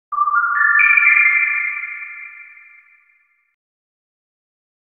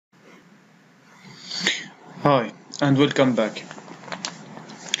Hi and welcome back.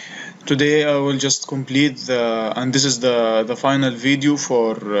 Today I will just complete and this is the final video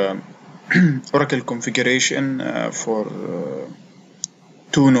for Oracle configuration for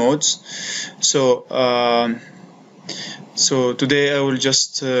two nodes. So today I will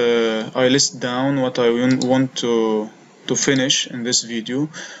just I list down what I want to finish in this video: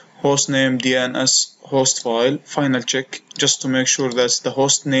 host name, DNS, host file, final check, just to make sure that the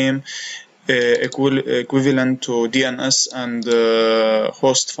host name equivalent to DNS and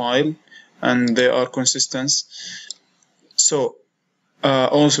host file, and they are consistent. So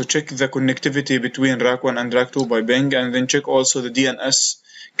also check the connectivity between RAC1 and RAC2 by Bing, and then check also the DNS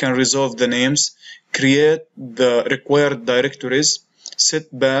can resolve the names, create the required directories,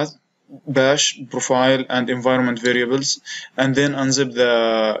 set path, bash, profile, and environment variables, and then unzip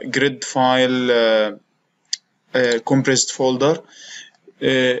the grid file compressed folder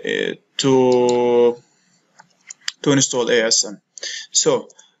to install ASM. So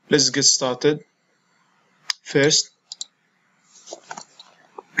let's get started. First,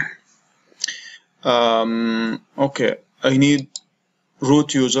 okay, I need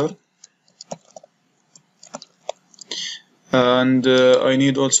root user, and I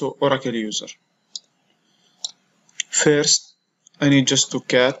need also Oracle user. First, I need just to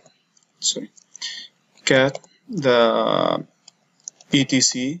cat the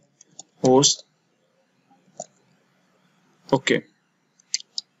etc host. Okay,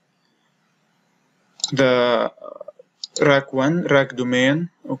 the RAC1, RAC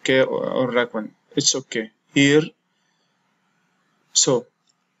domain, okay, or RAC1, it's okay here. So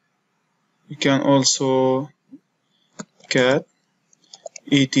you can also cat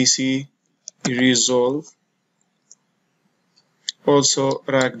etc resolve also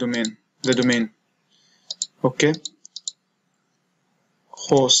RAC domain, the domain. Okay,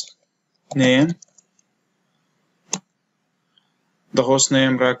 host name, the host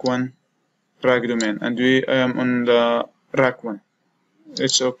name RAC1, RAC domain, and we am on the RAC1.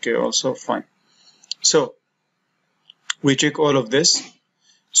 It's okay, also fine. So we check all of this.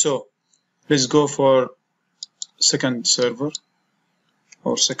 So let's go for second server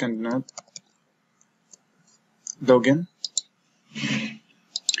or second node. Login.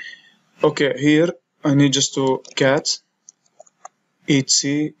 Okay, here I need just to cat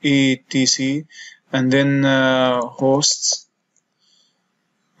etc and then hosts.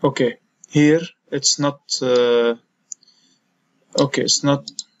 Okay, here it's not okay, it's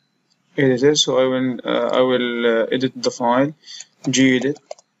not edited, so I will edit the file, gedit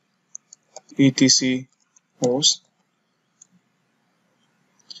etc host.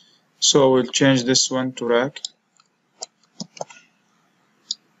 So I will change this one to RAC.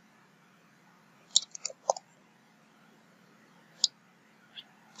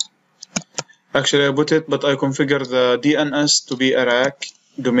 Actually, I put it, but I configure the DNS to be a RAC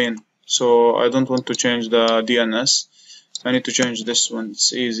domain, so I don't want to change the DNS. I need to change this one.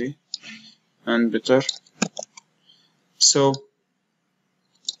 It's easy and better. So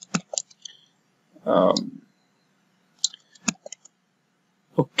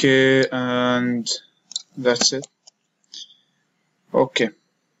okay, and that's it. Okay,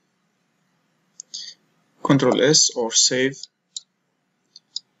 Control S or save,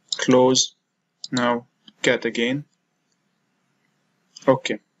 close. Now cat again.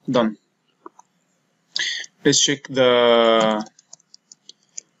 Okay, done. Let's check the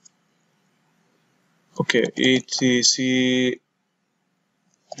okay etc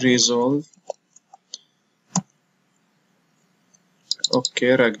resolve.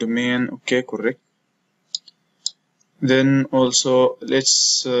 Okay, RAC domain. Okay, correct. Then also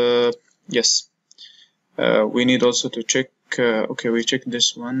let's yes, we need also to check. Okay, we check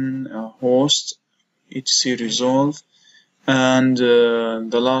this one, host etc resolve, and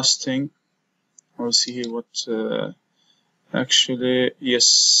the last thing I'll see what actually,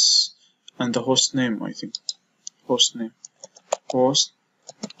 yes, and the host name, I think host name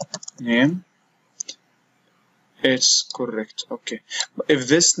it's correct. Okay, if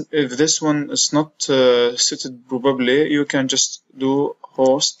this one is not set, probably you can just do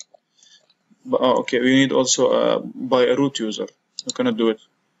host. Okay, we need also by a root user. You cannot do it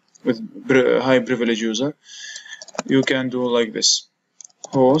with high privilege user. You can do like this: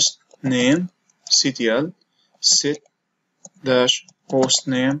 host name ctl set dash host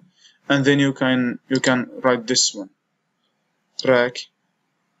name, and then you can write this one RAC.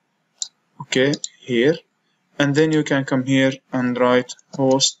 Okay, here, and then you can come here and write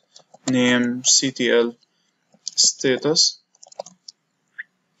host name ctl status.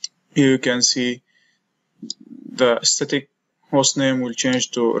 Here you can see the static hostname will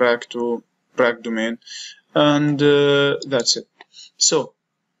change to RAC domain, and that's it. So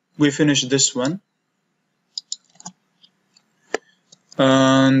we finished this one,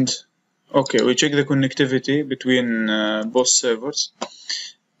 and okay, we check the connectivity between both servers.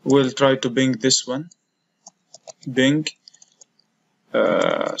 We'll try to ping this one, ping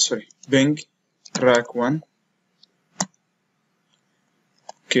RAC1.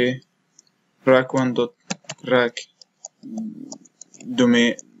 Okay, RAC1 dot RAC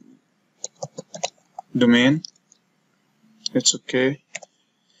domain. It's okay,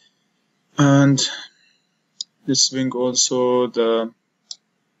 and let's ping also the.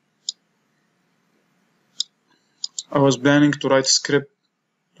 I was planning to write script.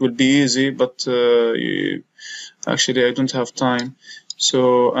 It will be easy, but actually I don't have time.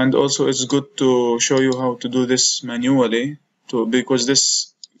 So, and also it's good to show you how to do this manually,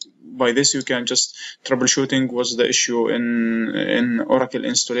 because by this you can just troubleshooting what's the issue in Oracle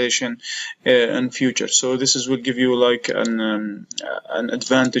installation in future. So this will give you like an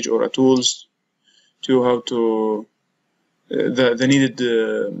advantage or a tools to how to the needed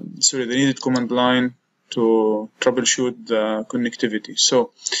command line to troubleshoot the connectivity.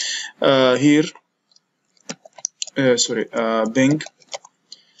 So here, ping.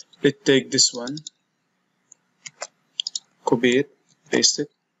 Let's take this one, copy it, paste it.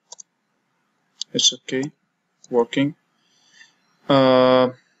 It's okay, working.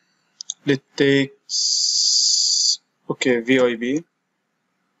 Let's take VIB.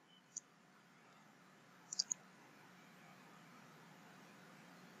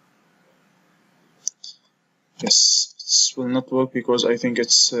 Yes, this will not work because I think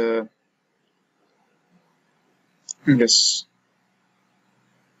it's yes,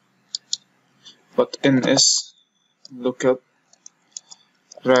 but ns lookup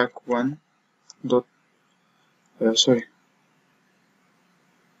RAC1 dot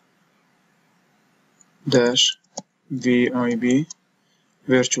dash VIB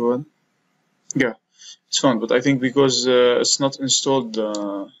virtual. Yeah, it's fine, but I think because it's not installed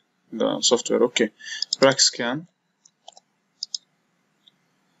the software. Okay, RAC scan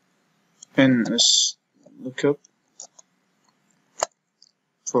ns lookup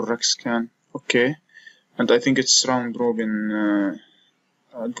for RAC scan. Okay, and I think it's round robin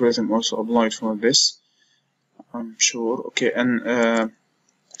algorithm also applied for this, I'm sure. Okay, and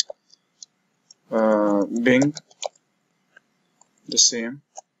ping the same.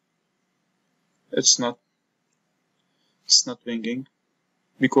 It's not pinging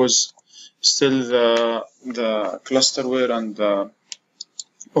because still the clusterware and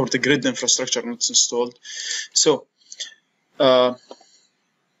or the grid infrastructure not installed. So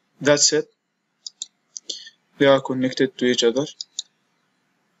that's it. They are connected to each other.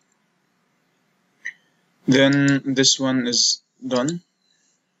 Then this one is done,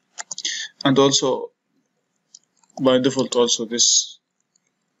 and also by default also this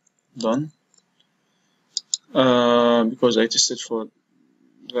done because I tested for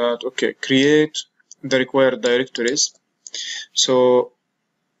that. Okay, create the required directories. So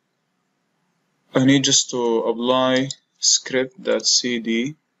I need just to apply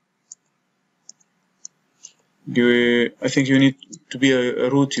script.cd. I think you need to be a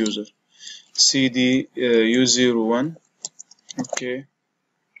root user. cd u01. Okay,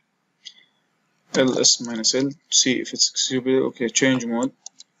 ls-l, see if it's executable. Okay, change mode,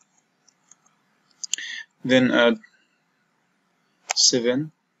 then add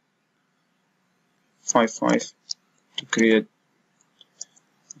 755 to create.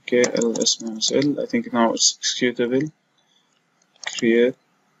 Okay, ls-l, I think now it's executable. Create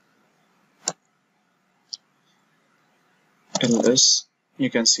ls, you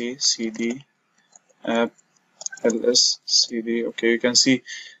can see cd app ls cd. Okay, you can see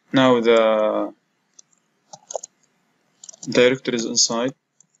now the directory is inside.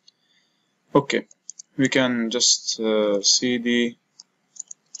 Okay, we can just cd.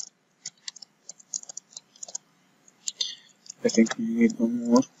 I think we need one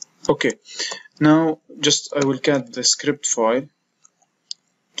more. Okay, now just I will cut the script file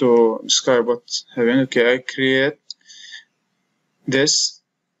to describe what's happening. Okay, I create this.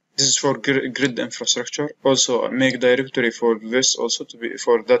 This is for grid infrastructure. Also, I make directory for this also to be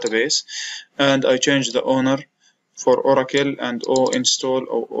for database, and I change the owner for Oracle and install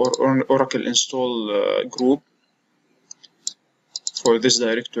or Oracle install group for this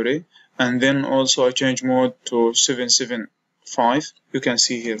directory, and then also I change mode to 775. You can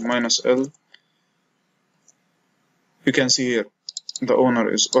see here -L. You can see here the owner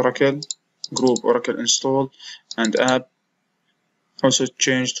is Oracle group, Oracle install, and app. Also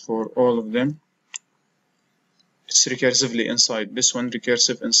changed for all of them. It's recursively inside. This one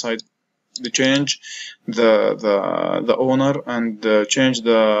recursive inside change the owner and change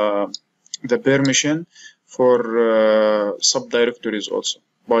the permission for subdirectories also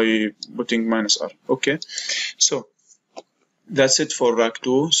by putting -r. Okay, so that's it for RAC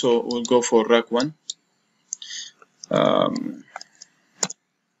 2. So we'll go for RAC 1.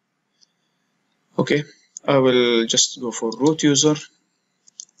 Okay, I will just go for root user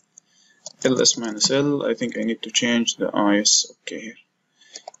ls-l. I think I need to change the is. Okay, here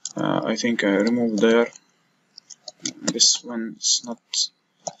I think I removed there. This one is not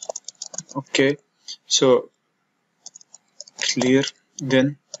okay. So clear,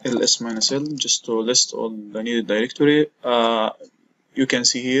 then ls-l, just to list all the needed directory. You can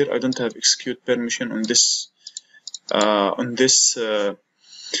see here I don't have execute permission on this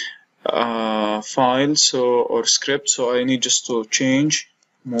file, so or script, so I need just to change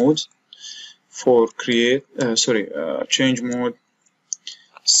mode for create change mode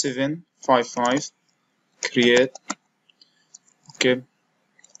 755 create. Okay,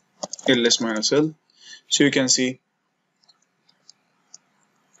 ls-l. So you can see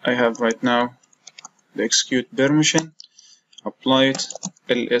I have right now the execute permission, apply it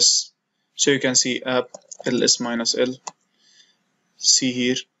ls. So you can see app ls-l. See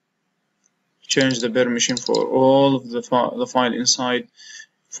here, change the permission for all of the file inside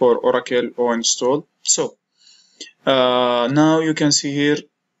for Oracle or install. So now you can see here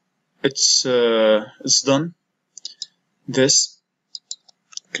it's done. This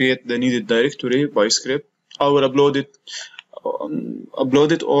create the needed directory by script. I will upload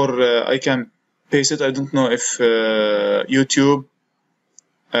it or I can paste it. I don't know if YouTube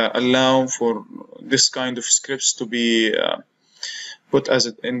allow for this kind of scripts to be put as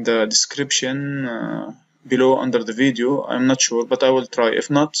it in the description below under the video. I'm not sure, but I will try. If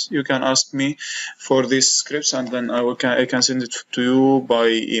not, you can ask me for these scripts and then I can send it to you by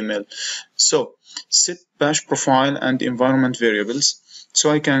email. So set bash profile and environment variables. So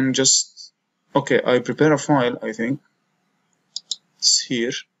I can just, okay, I prepare a file. I think it's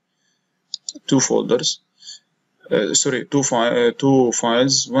here, two folders. Two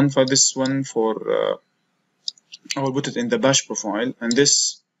files. One file, this one for I will put it in the bash profile, and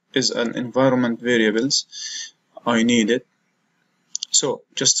this is an environment variables. I need it. So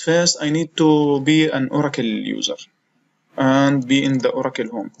just first I need to be an Oracle user and be in the Oracle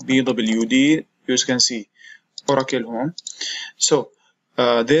home, bwd. You can see Oracle home. So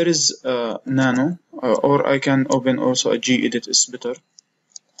there is nano, or I can open also a gedit is better,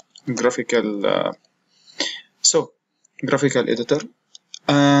 graphical graphical editor,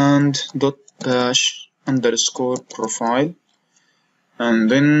 and dot bash underscore profile, and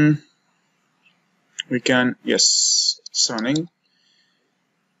then we can, yes, it's running.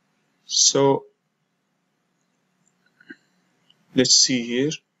 So let's see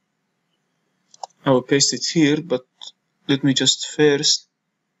here. I will paste it here, but let me just first,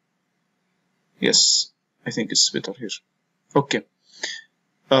 yes, I think it's better here. Okay,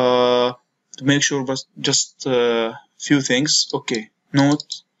 to make sure, but just few things. Okay,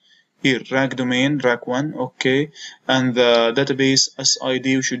 note here RAC domain RAC 1, okay, and the database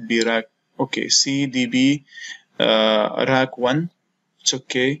SID should be RAC, okay, CDB RAC 1, it's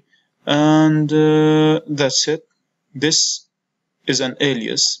okay, and that's it. This is an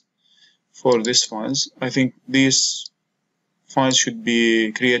alias for these files. I think these files should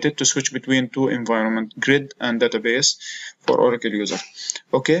be created to switch between two environment, grid and database for Oracle user.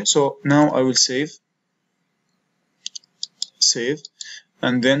 Okay, so now I will save,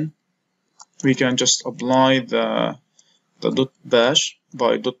 and then we can just apply the dot bash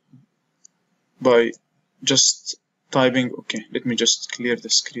by just typing. Okay, let me just clear the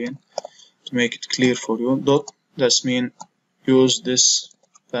screen to make it clear for you. Dot, that's mean use this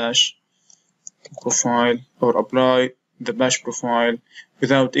bash profile or apply the bash profile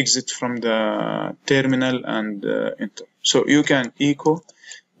without exit from the terminal and enter. So you can echo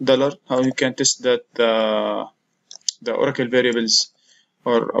 $, how you can test that the Oracle variables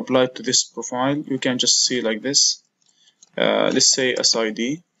are applied to this profile. You can just see like this. Let's say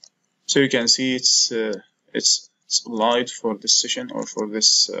SID. So you can see it's applied for this session or for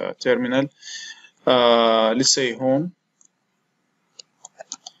this terminal. Let's say home.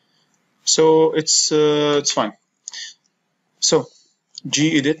 So it's fine. So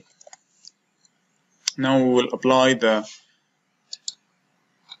gedit. Now we will apply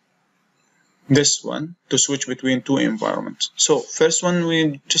this one to switch between two environments. So first one,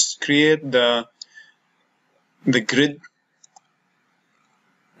 we just create the grid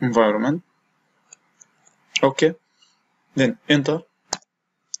environment. Okay, then enter,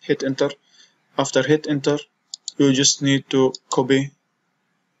 hit enter. After hit enter, you just need to copy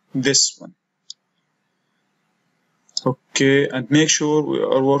this one. Okay, and make sure we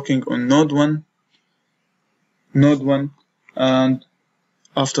are working on node 1, and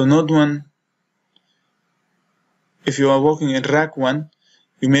after node 1, if you are working in rack 1,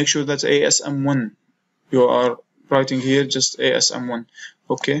 you make sure that's ASM1. You are writing here just ASM1.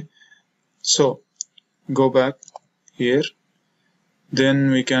 Okay, so go back here,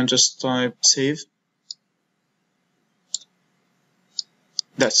 then we can just type save.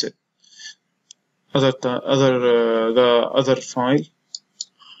 That's it. The other file,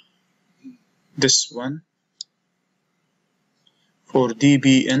 this one for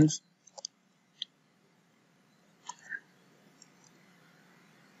dbenv,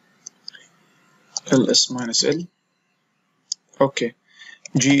 ls-l. Okay,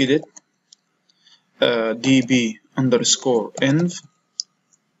 gedit db_env,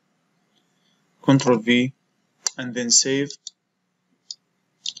 Control V, and then save,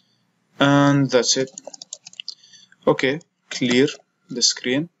 and that's it. Okay, clear the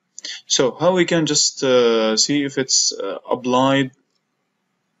screen. So how we can just see if it's applied,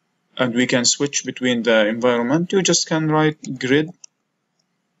 and we can switch between the environment. You just can write grid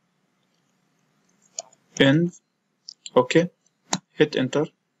env. Okay, hit enter,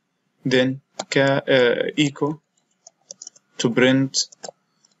 then echo to print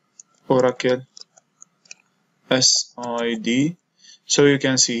Oracle SID. So you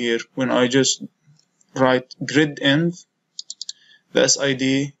can see here, when I just write grid env, the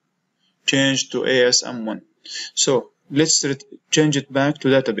SID changed to ASM1. So let's change it back to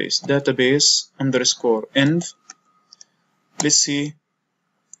database. Database_env. Let's see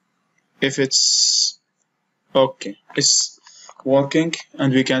if it's okay. It's working,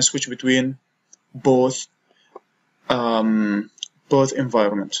 and we can switch between both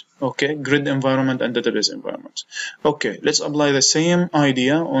environment. Okay, grid environment and database environment. Okay, let's apply the same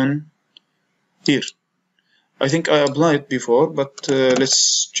idea on here. I think I applied before, but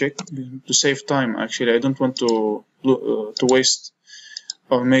let's check to save time. Actually, I don't want to waste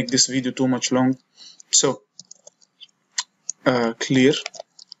or make this video too much long. So clear,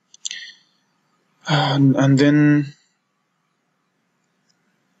 and then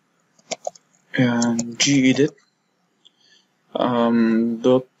gedit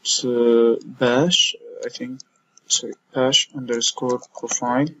bash, I think, sorry,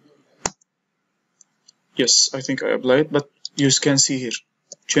 bash_profile. Yes, I think I applied, but you can see here,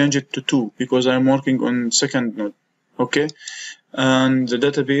 change it to 2 because I'm working on second node. Okay, and the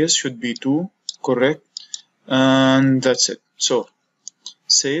database should be 2, correct, and that's it. So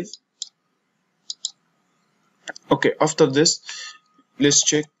save. Okay, after this, let's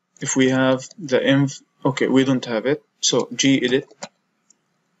check if we have the env. Okay, we don't have it. So gedit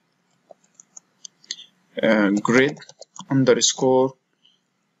grid_env,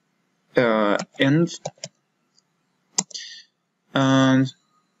 and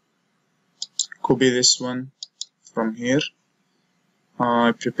copy this one from here.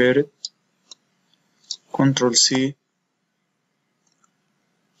 I prepare it. Control C,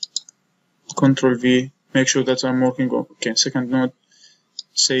 Control V. Make sure that I'm working on second node.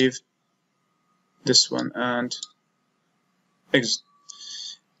 Save this one and exit.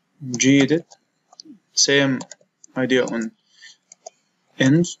 Gedit, same idea on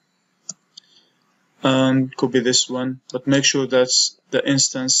env, and copy this one, but make sure that's the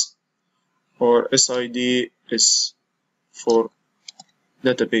instance or SID is for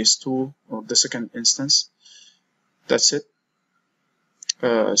database 2 or the second instance. That's it.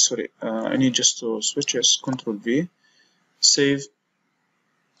 Sorry, I need just to switch. Yes, Control V, save,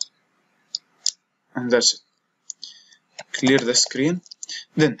 and that's it. Clear the screen.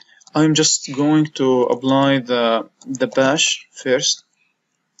 Then I'm just going to apply the bash first.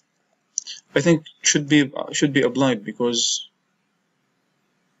 I think should be applied because,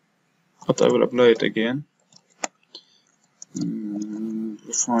 but I will apply it again.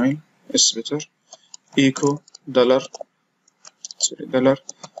 Fine, it's better. Echo $,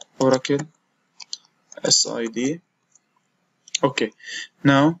 Oracle SID. Okay,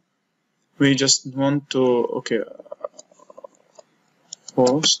 now we just want to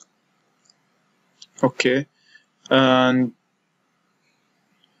host. Okay, and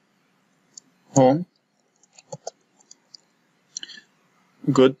home.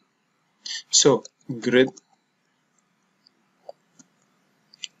 Good. So grid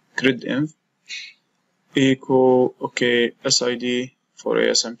env echo SID for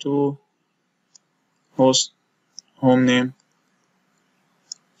ASM2, host name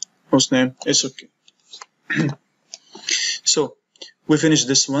is okay. So we finished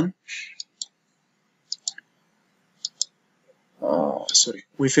this one. sorry,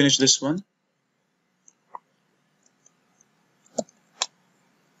 we finished this one.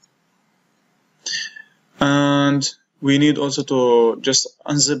 And we need also to just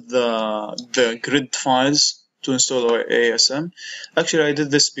unzip the grid files to install our ASM. Actually, I did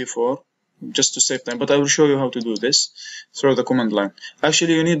this before just to save time, but I will show you how to do this through the command line.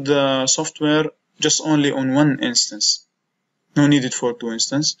 Actually, you need the software just only on one instance. No need it for two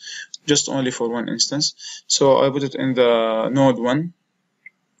instances, just only for one instance. So I put it in the node 1.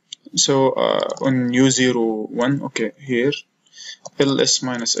 So on U01, okay, here. ls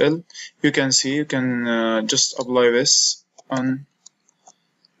minus l, you can see you can just apply this on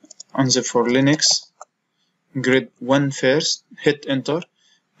unzip for Linux grid 1 first, hit enter,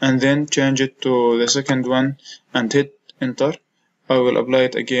 and then change it to the second one and hit enter. I will apply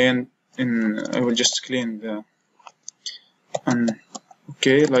it again I will just clean the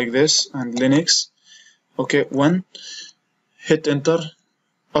okay, like this, and Linux, okay, 1, hit enter.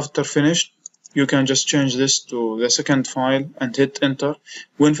 After finished, you can just change this to the second file and hit enter.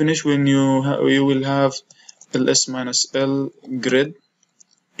 When finished, when you will have ls minus l grid,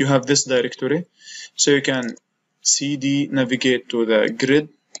 you have this directory, so you can cd navigate to the grid,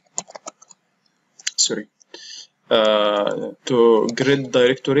 sorry, to grid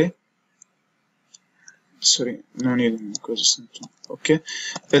directory. Sorry, no need because it's not okay.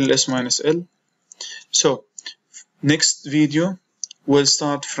 ls minus l. So next video we'll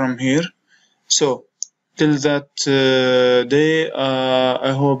start from here. So till that day,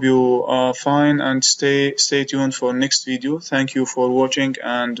 I hope you are fine, and stay tuned for next video. Thank you for watching,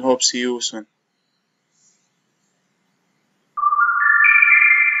 and hope see you soon.